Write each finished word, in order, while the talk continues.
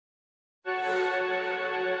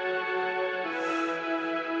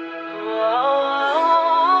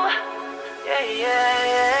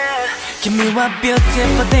君は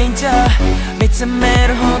beautiful danger 見つめ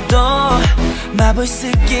るほど眩しす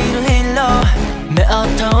ぎる halo 目を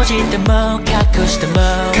閉じても隠しても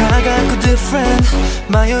輝く different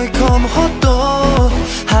迷い込むほど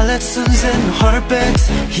破裂寸前の heartbeat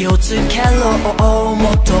火をつけろ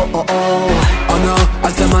もっと Oh no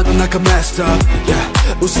頭の中 messed up Yeah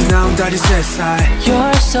失うんだ理性さえ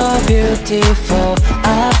You're so beautiful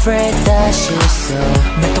Afraid that she's so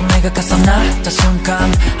目と目が重なった瞬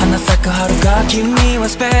間花咲く春が君は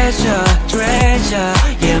special treasure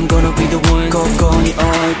Yeah I'm gonna be the one ここにお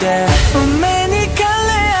いで運命に枯れ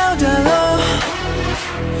合うだろう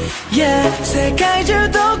Yeah 世界中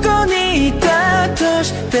どこにいたと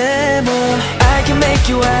しても I can make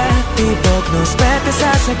you happy 僕の全て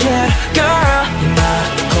捧げる Girl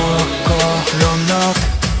今心の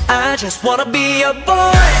I just wanna be your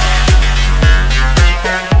boy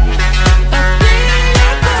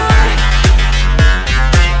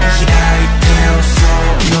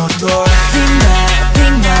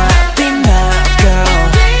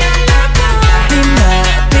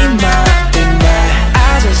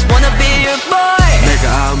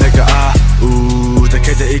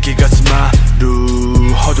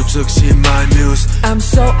I'm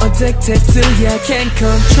so addicted to you, I can't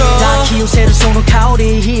control 抱き寄せるその香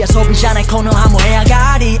り遊びじゃないこの葉も部屋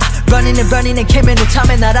があり Running and running and 君のた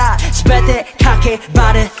めなら全てかけ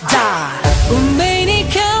ばれた運命に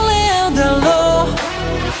枯れ合うだろう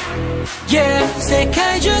Yeah 世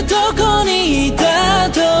界中どこにいた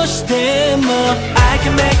としても I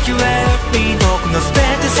can make you happy 僕の全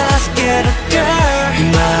て捧げる Girl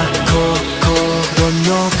今心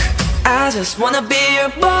の奥 I just wanna be your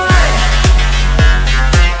boy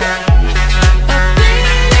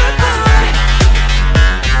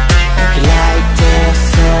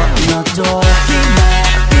No door. Be my,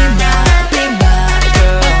 be my, be my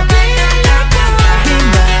girl. Be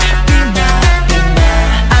my, be my, be my.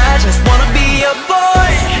 I just wanna be your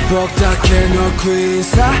boy.僕だけの queen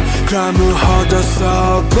さ クラムほど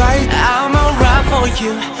so bright I'm alright for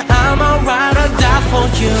you. I'm alright or die for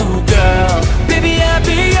you, girl. Baby I'll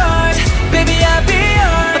be yours. Baby I'll be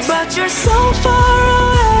yours. But you're so far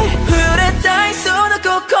away. 触れたいその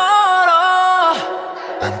心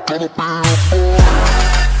I'm gonna be your boy.